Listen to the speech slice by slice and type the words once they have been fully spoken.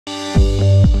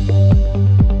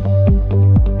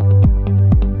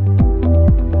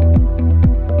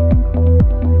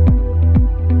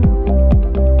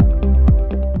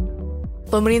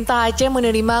Pemerintah Aceh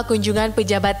menerima kunjungan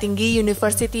pejabat tinggi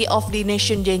University of the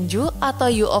Nation Jeju atau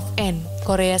U of N,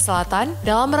 Korea Selatan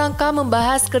dalam rangka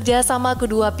membahas kerjasama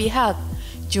kedua pihak,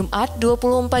 Jumat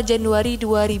 24 Januari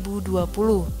 2020.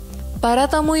 Para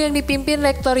tamu yang dipimpin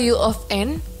Rektor U of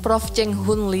N, Prof. Cheng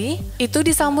Hun Lee, itu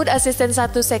disambut Asisten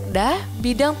 1 Sekda,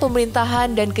 Bidang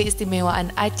Pemerintahan dan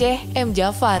Keistimewaan Aceh, M.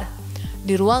 Jafar,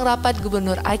 di ruang rapat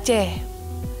Gubernur Aceh.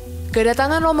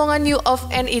 Kedatangan rombongan U of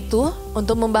N itu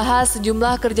untuk membahas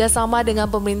sejumlah kerjasama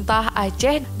dengan pemerintah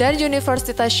Aceh dan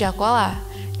Universitas Sekolah.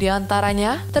 Di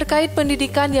antaranya terkait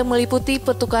pendidikan yang meliputi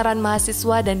pertukaran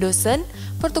mahasiswa dan dosen,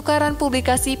 pertukaran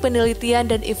publikasi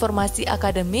penelitian dan informasi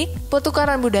akademik,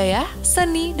 pertukaran budaya,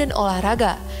 seni dan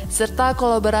olahraga, serta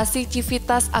kolaborasi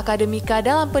civitas akademika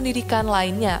dalam pendidikan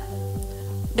lainnya.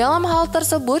 Dalam hal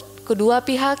tersebut, kedua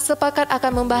pihak sepakat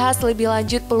akan membahas lebih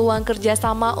lanjut peluang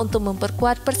kerjasama untuk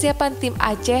memperkuat persiapan tim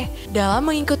Aceh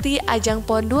dalam mengikuti ajang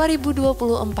PON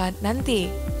 2024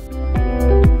 nanti.